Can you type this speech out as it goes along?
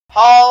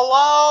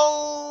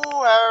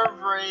Hello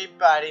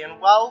everybody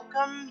and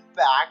welcome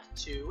back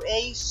to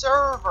a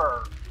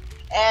server.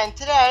 And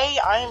today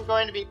I am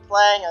going to be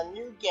playing a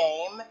new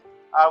game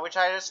which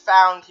I just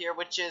found here,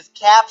 which is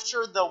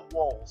Capture the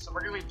Wool. So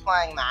we're going to be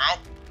playing that.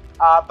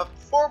 But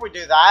before we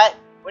do that,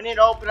 we need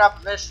to open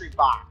up a mystery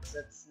box.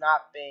 It's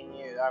not being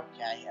used.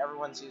 Okay,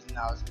 everyone's using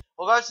those.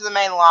 We'll go to the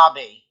main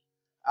lobby.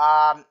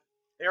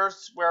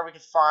 Here's where we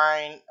can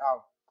find...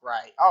 Oh,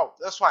 right. Oh,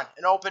 this one.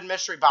 An open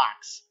mystery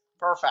box.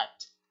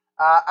 Perfect.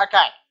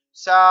 Okay,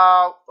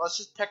 so let's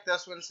just pick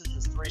this one since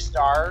it's 3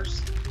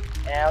 stars,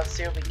 and let's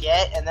see what we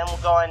get, and then we'll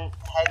go and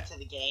head to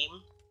the game.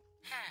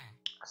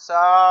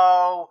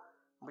 So,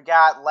 we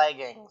got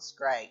leggings,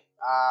 great.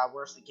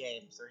 Where's the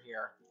games? They're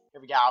here.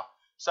 Here we go.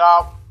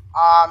 So,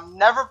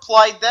 never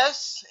played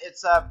this.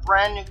 It's a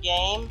brand new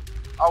game.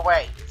 Oh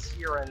wait, it's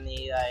here in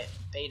the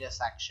beta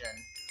section.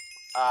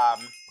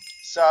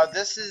 So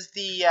this is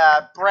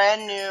the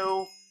brand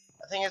new,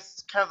 I think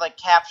it's kind of like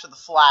Capture the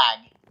Flag.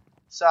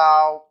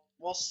 So,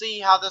 we'll see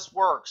how this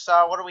works.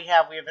 So, what do we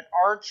have? We have an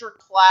archer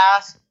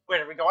class. Wait,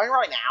 are we going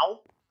right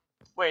now?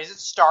 Wait, is it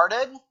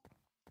started?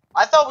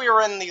 I thought we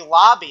were in the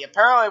lobby.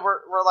 Apparently,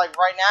 we're like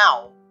right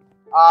now.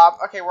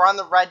 Okay, we're on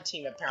the red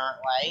team,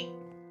 apparently.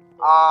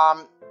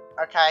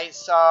 Okay,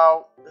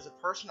 so, there's a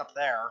person up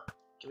there.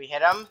 Can we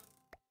hit him?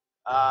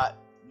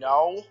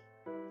 No.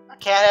 I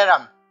can't hit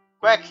him.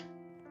 Quick.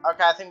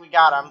 Okay, I think we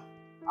got him.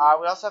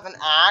 We also have an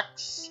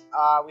axe.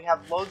 We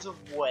have loads of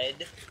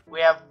wood. We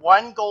have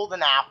 1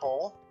 golden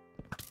apple.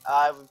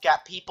 We've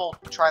got people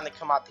trying to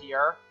come up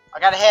here. I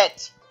got a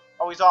hit.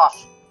 Oh, he's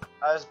off.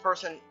 There's a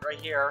person right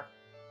here.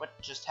 What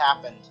just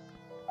happened?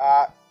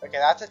 Okay,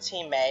 that's a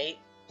teammate.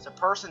 There's a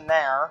person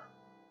there.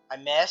 I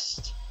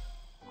missed.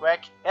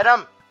 Quick. Hit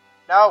him.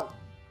 No.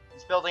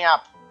 He's building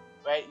up.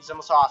 Wait, he's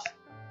almost off.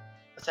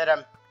 Let's hit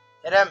him.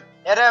 Hit him.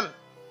 Hit him.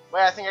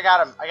 Wait, I think I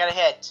got him. I got a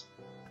hit.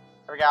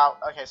 There we go.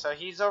 Okay, so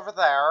he's over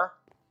there.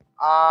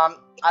 I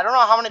don't know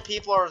how many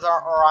people are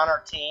on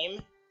our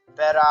team,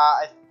 but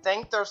I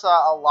think there's a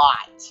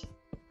lot.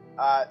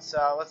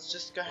 So let's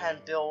just go ahead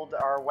and build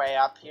our way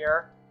up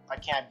here. I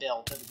can't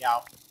build. There we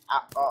go.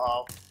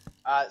 Uh-oh.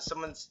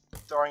 Someone's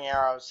throwing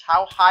arrows.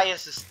 How high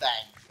is this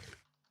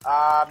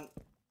thing?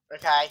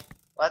 Okay.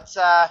 Let's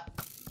try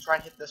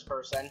and hit this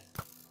person.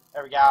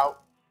 There we go.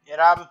 Hit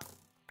him.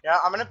 Yeah,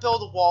 I'm gonna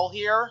build a wall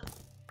here.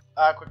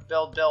 Quick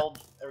build.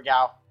 There we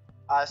go.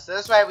 So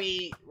this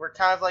way we're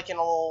kind of like in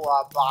a little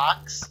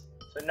box,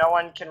 so no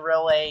one can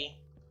really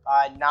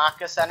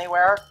knock us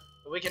anywhere.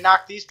 But we can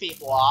knock these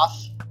people off.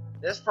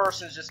 This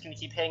person's just going to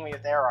keep hitting me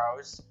with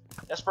arrows.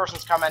 This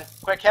person's coming.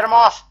 Quick, hit him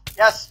off!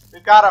 Yes,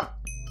 we've got him!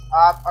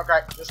 Okay,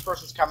 this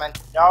person's coming.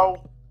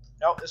 No,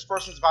 this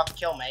person's about to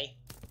kill me.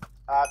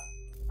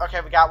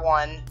 Okay, we got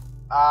 1.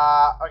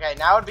 Okay,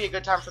 now would be a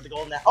good time for the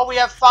golden apple. Oh, we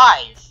have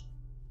 5!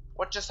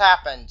 What just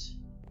happened?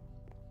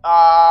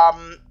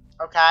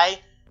 Okay.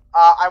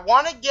 I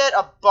want to get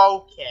a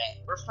bow kit.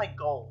 Where's my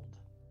gold?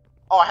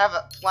 Oh, I have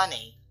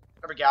plenty.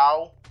 There we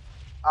go.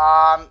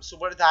 So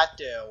what did that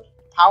do?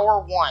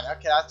 Power 1.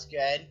 Okay, that's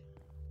good.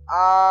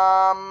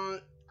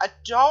 I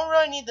don't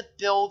really need the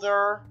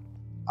builder.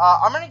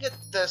 I'm gonna get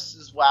this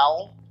as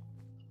well.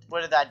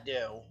 What did that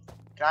do?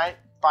 Can I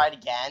buy it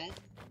again?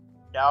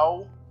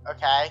 No?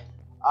 Okay.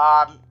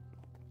 Oh,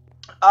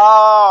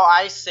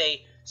 I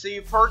see. So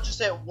you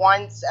purchase it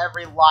once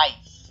every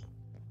life.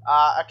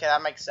 Okay,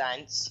 that makes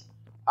sense.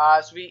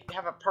 So we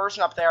have a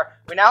person up there.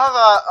 We now have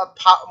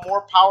a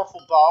more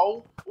powerful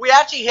bow. We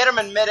actually hit him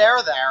in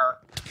midair there.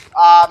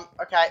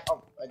 Okay.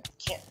 Oh, I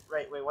can't.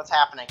 Wait, what's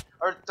happening?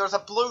 Or there's a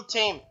blue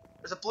team.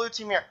 There's a blue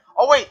team here.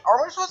 Oh, wait.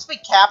 Are we supposed to be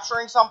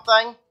capturing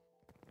something?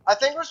 I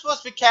think we're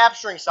supposed to be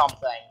capturing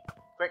something.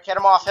 Quick, hit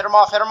him off. Hit him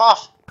off. Hit him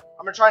off.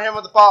 I'm gonna try and hit him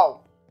with the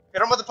bow.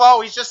 Hit him with the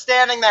bow. He's just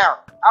standing there.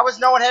 How is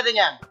no one hitting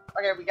him?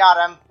 Okay, we got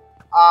him.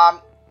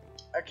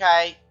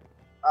 Okay.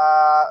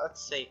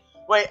 Let's see.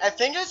 Wait, I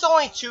think there's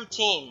only 2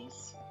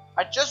 teams.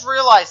 I just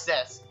realized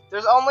this.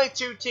 There's only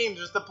 2 teams.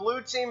 There's the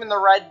blue team and the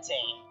red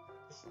team.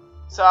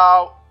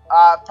 So,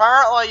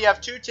 apparently you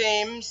have 2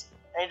 teams,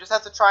 and you just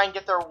have to try and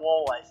get their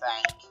wool, I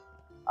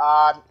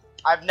think.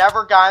 I've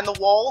never gotten the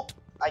wool.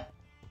 I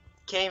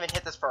can't even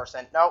hit this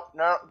person. No,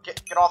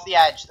 get off the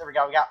edge. There we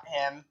go, we got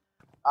him.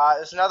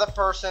 There's another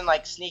person,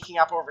 like, sneaking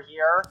up over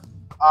here.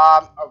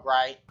 Oh,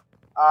 right.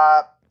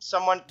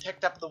 Someone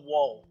picked up the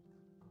wool.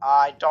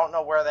 I don't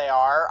know where they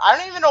are. I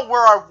don't even know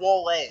where our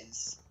wool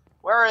is.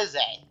 Where is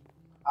it?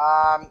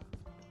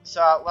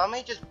 So let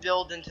me just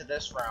build into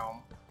this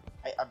room.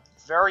 I'm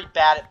very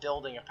bad at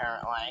building,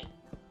 apparently.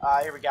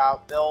 Here we go.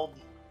 Build.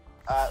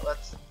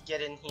 Let's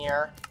get in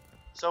here.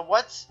 So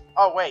what's...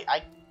 Oh, wait.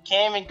 I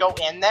can't even go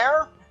in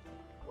there?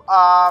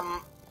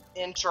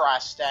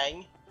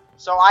 Interesting.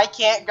 So I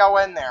can't go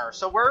in there.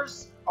 So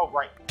where's... Oh,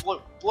 right.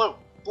 Blue.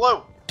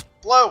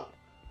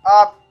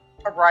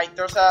 Alright.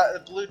 There's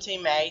a blue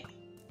teammate.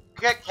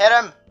 Quick, hit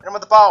him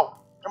with the bow.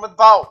 Hit him with the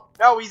bow.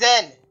 No, he's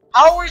in.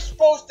 How are we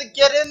supposed to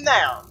get in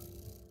there?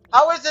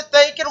 How is it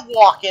they can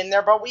walk in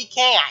there, but we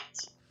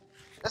can't?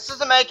 This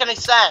doesn't make any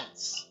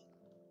sense.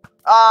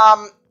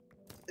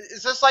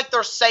 is this like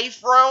their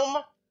safe room?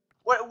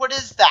 What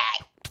is that?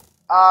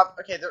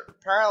 Okay, they're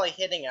apparently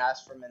hitting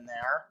us from in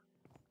there.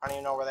 I don't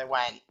even know where they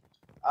went.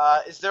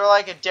 Is there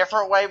like a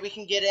different way we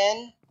can get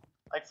in?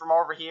 Like from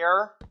over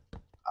here?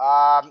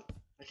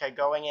 Okay,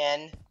 going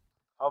in.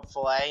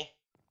 Hopefully.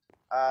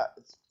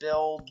 Let's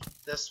build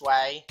this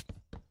way.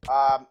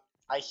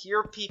 I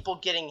hear people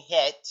getting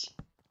hit.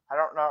 I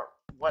don't know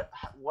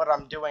what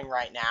I'm doing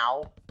right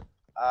now.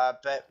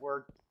 But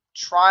we're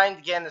trying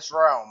to get in this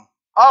room.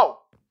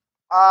 Oh!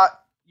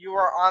 You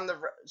are on the...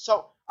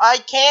 So, I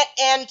can't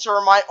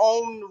enter my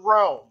own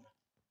room.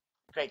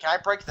 Okay, can I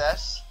break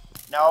this?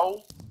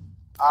 No.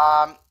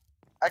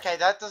 Okay,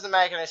 that doesn't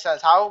make any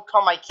sense. How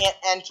come I can't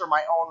enter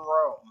my own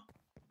room?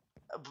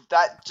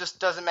 That just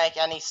doesn't make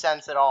any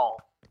sense at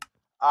all.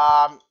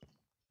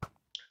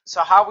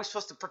 So how are we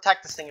supposed to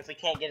protect this thing if we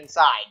can't get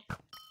inside?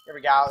 Here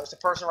we go. There's a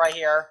person right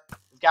here.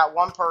 We've got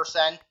one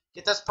person.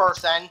 Get this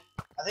person.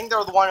 I think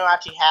they're the one who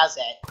actually has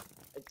it.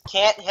 I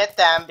can't hit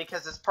them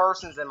because this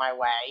person's in my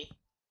way.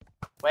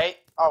 Wait.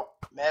 Oh,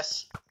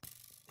 miss.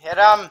 Hit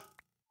him.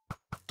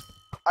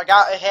 I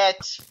got a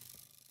hit.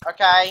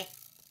 Okay.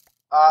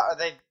 Are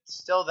they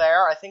still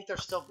there? I think they're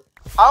still...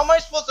 How am I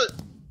supposed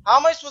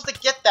to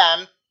get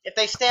them if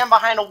they stand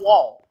behind a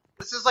wall?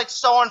 This is like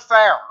so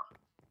unfair.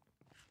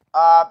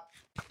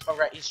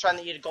 Okay, he's trying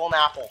to eat a golden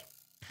apple.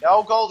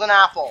 No golden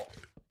apple.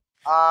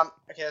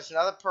 Okay, there's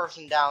another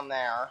person down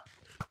there.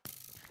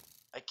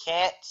 I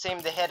can't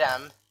seem to hit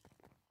him.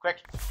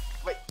 Quick.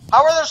 Wait,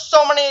 how are there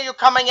so many of you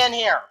coming in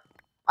here?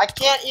 I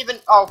can't even...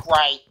 Oh,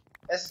 great.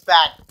 This is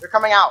bad. They're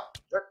coming out.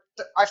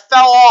 I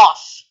fell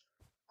off.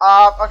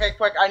 Okay,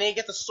 quick. I need to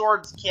get the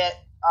swords kit,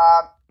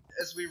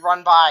 as we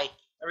run by.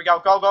 There we go.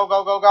 Go, go,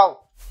 go, go, go.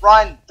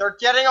 Run. They're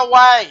getting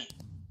away.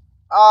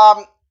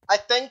 I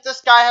think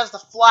this guy has the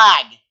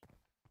flag.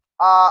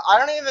 I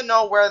don't even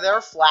know where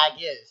their flag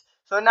is.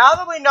 So now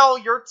that we know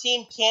your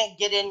team can't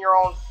get in your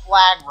own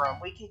flag room,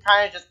 we can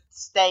kind of just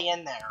stay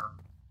in there.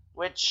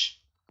 Which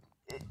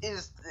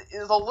is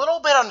a little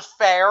bit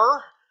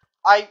unfair.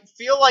 I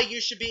feel like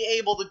you should be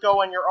able to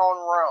go in your own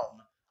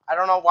room. I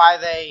don't know why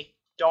they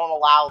don't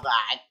allow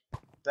that.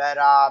 But,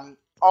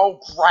 oh,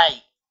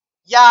 great.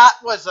 Yeah,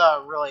 it was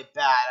a really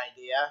bad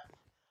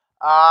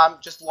idea.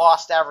 Just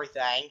lost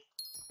everything.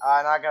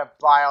 Not gonna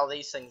buy all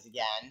these things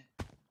again.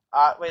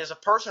 Wait, there's a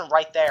person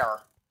right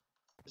there.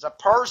 There's a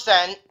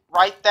person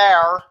right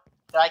there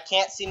that I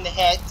can't seem to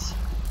hit.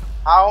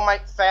 How am I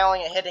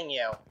failing at hitting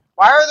you?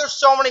 Why are there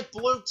so many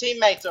blue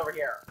teammates over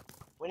here?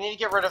 We need to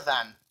get rid of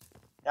them.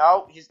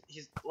 No, he's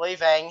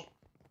leaving.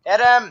 Hit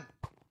him!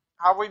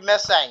 How are we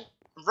missing?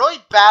 I'm really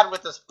bad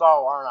with this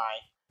bow, aren't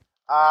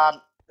I?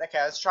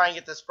 Okay, let's try and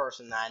get this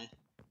person then.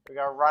 We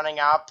go running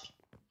up.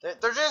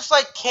 They're just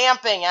like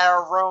camping at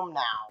our room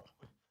now.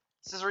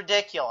 This is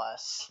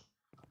ridiculous.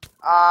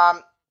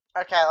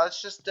 Okay,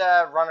 let's just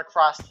run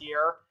across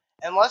here.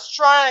 And let's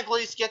try and at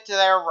least get to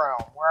their room,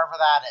 wherever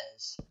that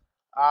is.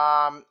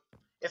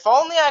 If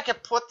only I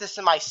could put this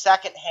in my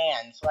second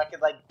hand, so I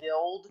could, like,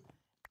 build,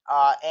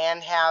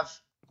 and have...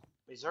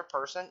 Is there a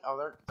person?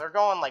 Oh, they're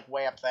going, like,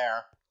 way up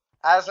there.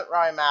 That doesn't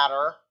really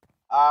matter.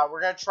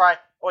 We're gonna try...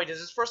 Oh, wait, does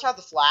this person have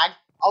the flag?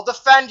 I'll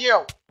defend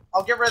you!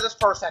 I'll get rid of this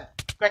person.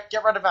 Quick,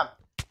 get rid of him.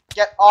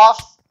 Get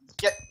off...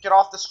 Get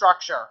off the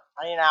structure.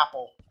 I need an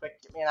apple.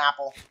 Quick, get me an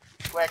apple.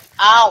 Quick.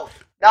 Ow!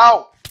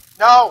 No!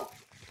 No!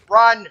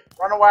 Run!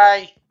 Run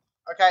away!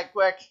 Okay,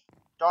 quick.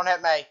 Don't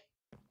hit me.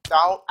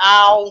 Don't.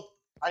 Ow!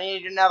 I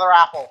need another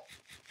apple.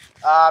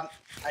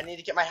 I need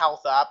to get my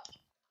health up.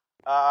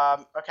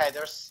 Okay,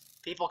 there's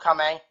people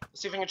coming.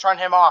 Let's see if we can turn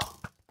him off.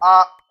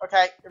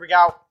 Okay, here we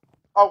go.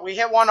 Oh, we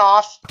hit one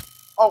off.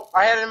 Oh,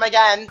 I hit him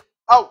again.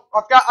 Oh,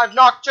 I've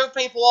knocked two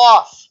people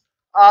off.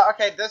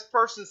 Okay, this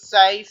person's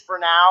safe for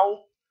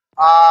now.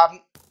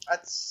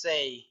 Let's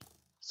see.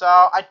 So,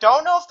 I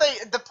don't know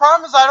if the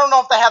problem is I don't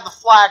know if they have the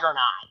flag or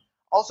not.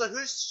 Also,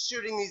 who's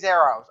shooting these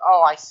arrows?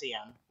 Oh, I see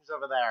him. He's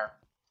over there.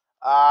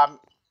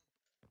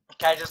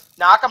 Okay, just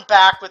knock him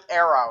back with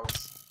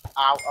arrows.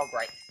 Ow, oh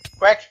great.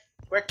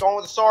 Quick, going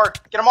with the sword.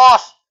 Get him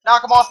off!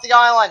 Knock him off the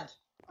island!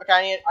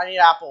 Okay, I need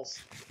apples.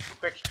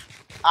 Quick.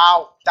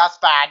 Ow, that's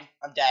bad.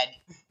 I'm dead.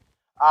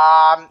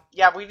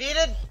 Yeah, we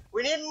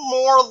need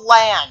more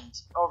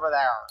land over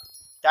there.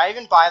 Did I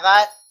even buy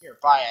that? Here,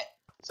 buy it.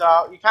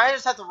 So, you kind of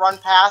just have to run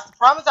past. The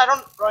problem is I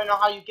don't really know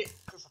how you get...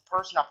 There's a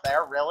person up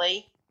there,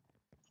 really?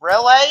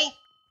 Really?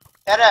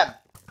 Hit him.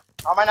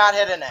 How am I not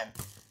hitting him?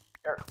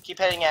 Here, keep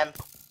hitting him.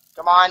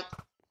 Come on.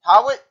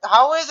 How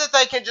is it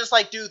they can just,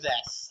 like, do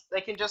this?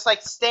 They can just,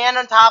 like, stand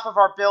on top of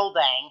our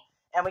building,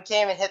 and we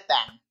can't even hit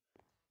them.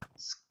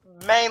 It's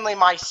mainly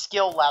my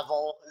skill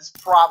level is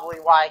probably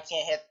why I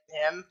can't hit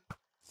him.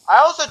 I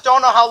also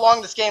don't know how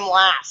long this game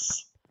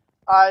lasts.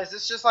 Is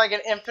this just, like, an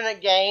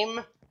infinite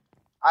game?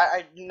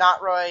 I'm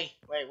not really...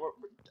 Wait,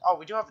 oh,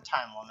 we do have a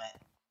time limit.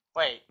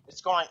 Wait,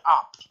 it's going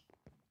up.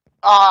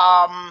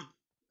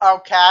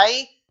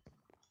 Okay.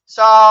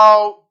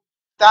 So,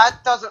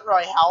 that doesn't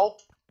really help.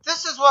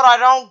 This is what I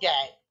don't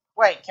get.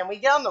 Wait, can we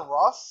get on the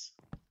roof?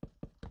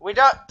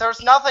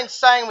 There's nothing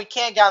saying we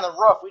can't get on the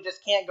roof. We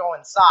just can't go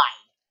inside.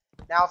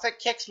 Now, if it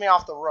kicks me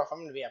off the roof, I'm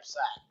gonna be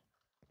upset.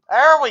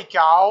 There we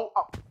go.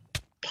 Oh,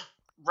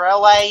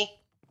 really?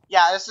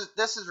 Yeah,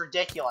 this is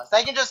ridiculous.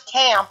 They can just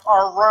camp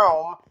our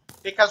room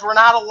because we're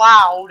not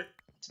allowed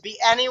to be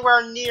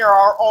anywhere near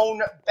our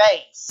own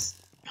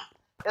base.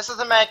 This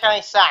doesn't make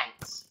any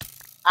sense.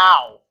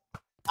 Ow.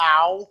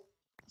 Ow.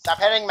 Stop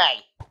hitting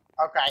me.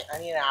 Okay, I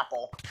need an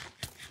apple.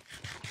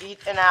 Eat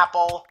an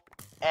apple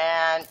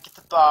and get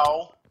the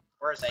bow.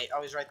 Where is he?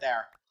 Oh, he's right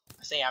there.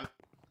 I see him.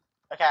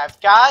 Okay, I've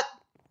got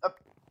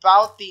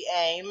about the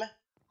aim.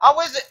 How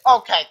is it?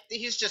 Okay,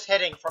 he's just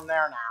hitting from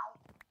there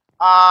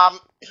now.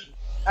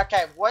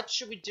 Okay, what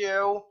should we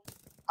do?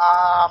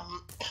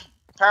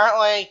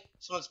 Apparently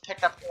someone's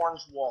picked up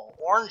orange wool.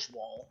 Orange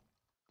wool?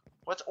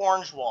 What's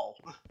orange wool?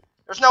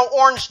 There's no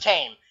orange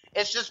team.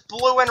 It's just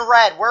blue and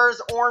red. Where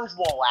is orange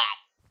wool at?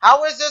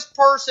 How is this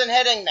person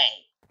hitting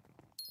me?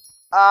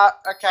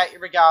 Okay, here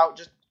we go.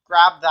 Just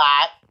grab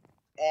that.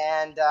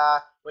 And,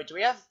 wait, do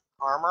we have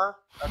armor?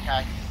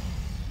 Okay.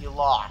 You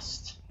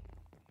lost.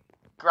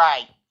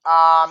 Great.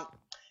 Yeah,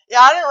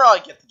 I didn't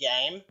really get the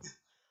game.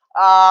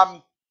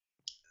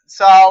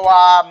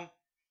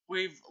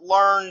 We've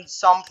learned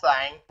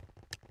something.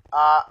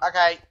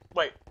 Okay,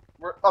 wait.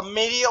 We're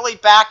immediately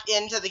back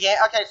into the game.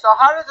 Okay, so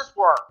how does this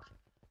work?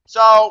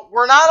 So,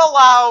 we're not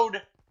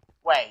allowed...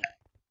 Wait.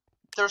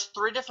 There's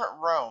 3 different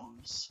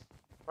rooms.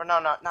 Or no,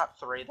 not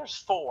 3. There's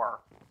 4.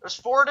 There's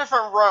 4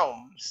 different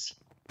rooms.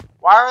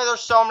 Why are there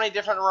so many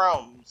different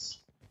rooms?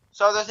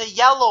 So, there's a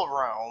yellow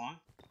room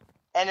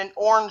and an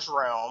orange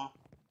room.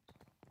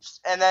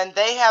 And then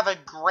they have a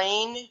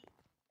green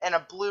and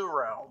a blue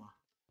room.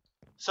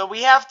 So,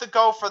 we have to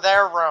go for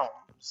their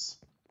rooms.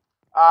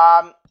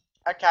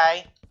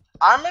 Okay.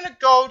 I'm gonna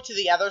go to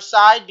the other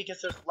side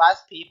because there's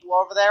less people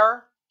over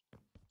there.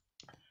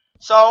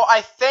 So,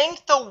 I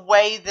think the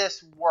way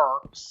this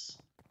works...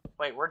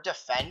 Wait, we're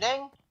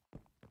defending?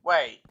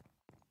 Wait.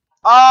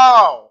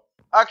 Oh!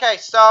 Okay,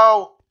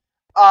 so...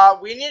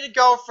 we need to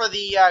go for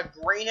the,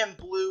 green and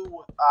blue,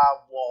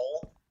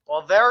 wool.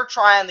 While they're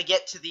trying to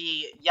get to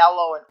the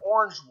yellow and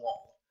orange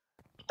wool.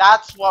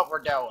 That's what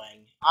we're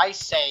doing. I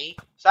see.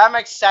 So that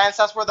makes sense.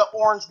 That's where the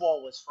orange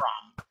wool was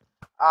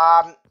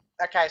from.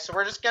 Okay, so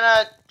we're just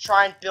gonna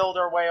try and build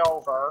our way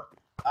over,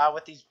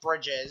 with these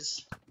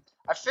bridges.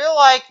 I feel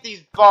like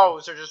these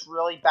bows are just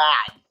really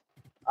bad.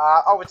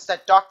 Oh, it's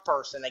that duck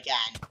person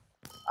again.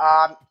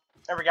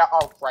 There we go.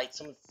 Oh, great.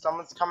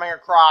 Someone's coming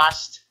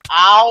across.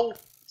 Ow!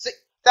 See,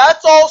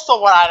 that's also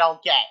what I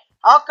don't get.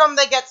 How come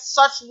they get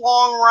such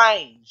long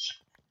range?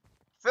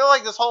 I feel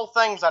like this whole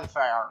thing's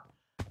unfair.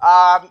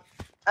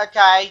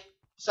 Okay.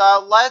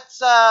 So,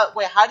 let's,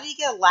 wait, how did he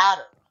get a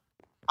ladder?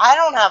 I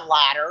don't have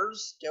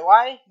ladders, do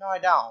I? No, I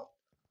don't.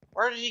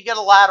 Where did he get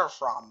a ladder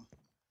from?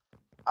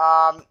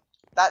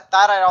 That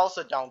I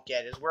also don't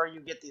get, is where you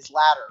get these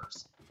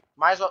ladders.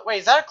 Might as well, wait,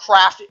 is that a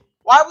crafting?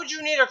 Why would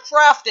you need a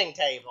crafting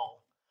table?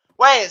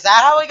 Wait, is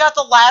that how he got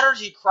the ladders?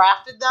 He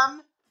crafted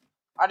them?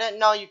 I didn't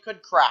know you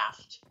could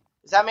craft.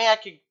 Does that mean I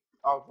could,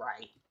 oh,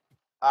 right.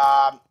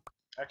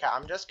 Okay,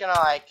 I'm just gonna,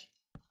 like,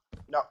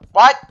 no,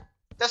 what?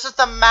 This is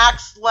the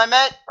max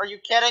limit? Are you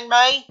kidding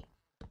me?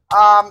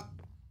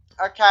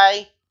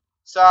 Okay.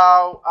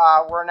 So,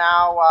 we're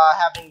now,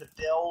 having to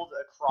build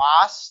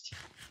across.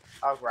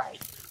 Oh,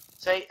 right.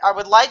 So, I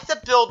would like to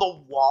build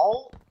a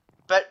wall,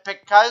 but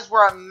because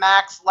we're at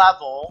max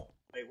level...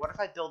 Wait, what if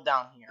I build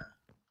down here?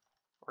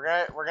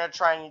 We're gonna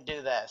try and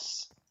do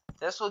this.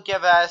 This will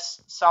give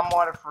us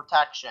somewhat of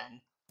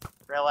protection.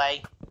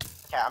 Really?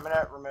 Okay, I'm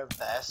gonna remove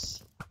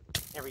this.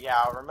 Here we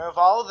go. Remove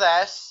all of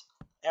this,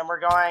 and we're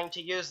going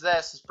to use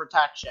this as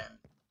protection.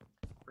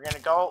 We're gonna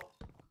go...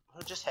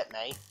 Who just hit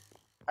me?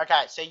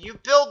 Okay, so you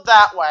build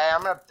that way.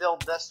 I'm gonna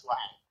build this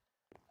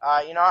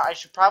way. You know what? I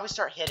should probably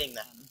start hitting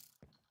them.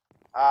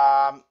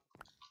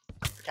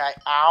 Okay,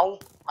 ow.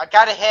 I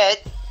got a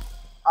hit.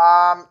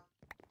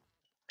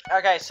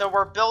 Okay, so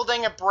we're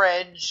building a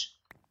bridge.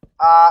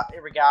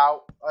 Here we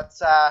go.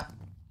 Let's,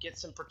 get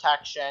some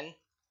protection.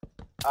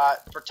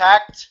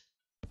 Protect.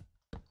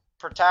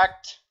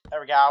 Protect.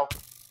 There we go.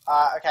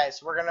 Okay,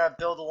 so we're gonna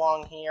build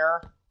along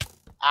here.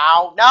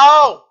 Ow.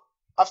 No!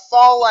 I've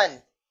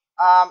fallen.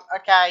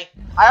 Okay.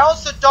 I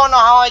also don't know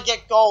how I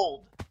get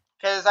gold.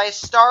 Because I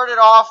started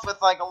off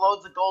with, like,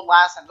 loads of gold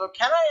last time. So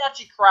can I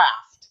actually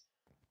craft?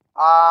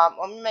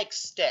 Let me make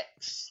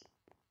sticks.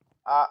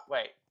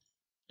 Wait.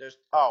 There's,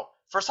 oh.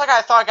 For a second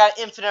I thought I got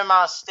an infinite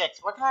amount of sticks.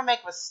 What can I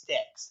make with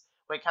sticks?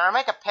 Wait, can I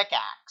make a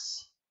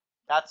pickaxe?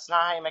 That's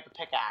not how you make a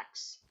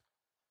pickaxe.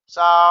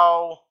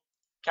 So,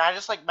 can I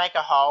just, like, make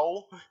a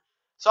hoe?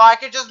 So I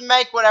could just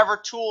make whatever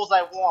tools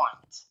I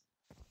want.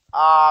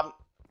 I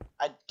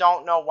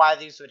don't know why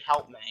these would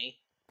help me.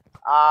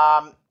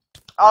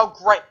 Oh,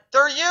 great.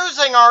 They're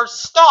using our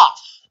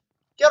stuff!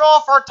 Get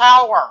off our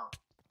tower!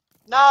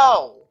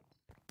 No!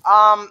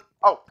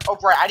 Oh,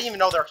 great. I didn't even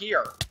know they're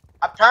here.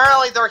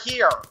 Apparently they're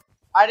here.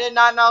 I did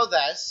not know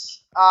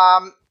this.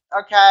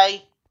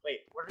 Okay.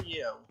 Wait, what are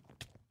you?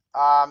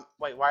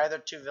 Wait, why are there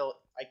 2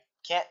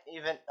 Can't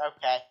even,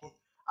 okay.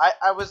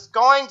 I was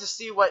going to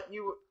see what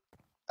you,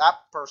 that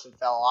person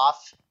fell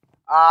off.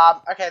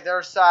 Okay,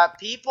 there's,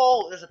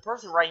 people, there's a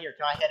person right here.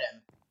 Can I hit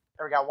him?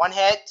 There we go, one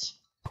hit.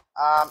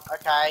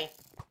 Okay.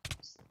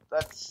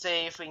 Let's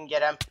see if we can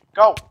get him.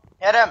 Go!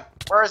 Hit him!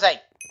 Where is he?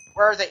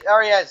 Where is he?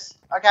 There he is.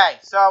 Okay,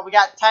 so we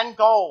got 10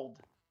 gold,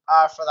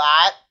 for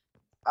that.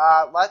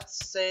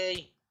 Let's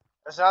see.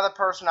 There's another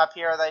person up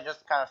here. They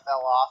just kind of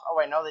fell off. Oh,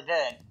 wait, no, they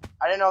didn't.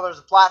 I didn't know there was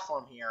a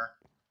platform here.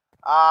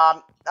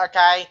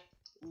 Okay.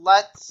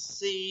 Let's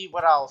see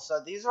what else. So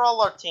these are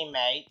all our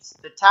teammates.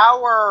 The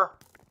tower,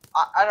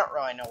 I don't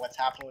really know what's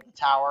happening with the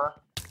tower.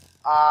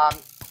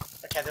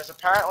 Okay, there's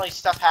apparently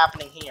stuff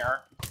happening here.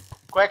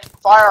 Quick,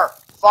 fire!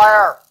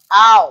 Fire!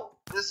 Ow!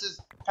 This is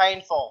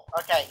painful.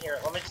 Okay, here,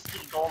 let me just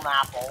get a golden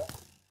apple.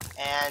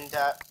 And,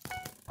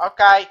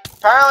 okay.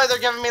 Apparently they're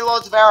giving me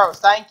loads of arrows.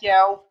 Thank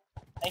you.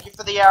 Thank you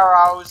for the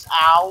arrows.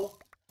 Ow.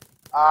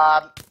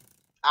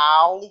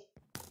 Ow.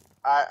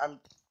 I'm...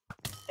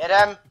 Hit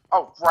him.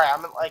 Oh, great.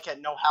 I'm, like, at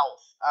no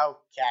health.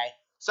 Okay.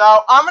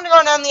 So, I'm gonna go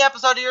and end the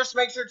episode here, so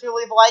make sure to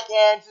leave a like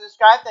and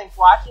subscribe. Thanks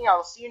for watching. I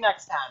will see you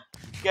next time.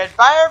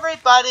 Goodbye,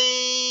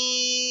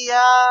 everybody.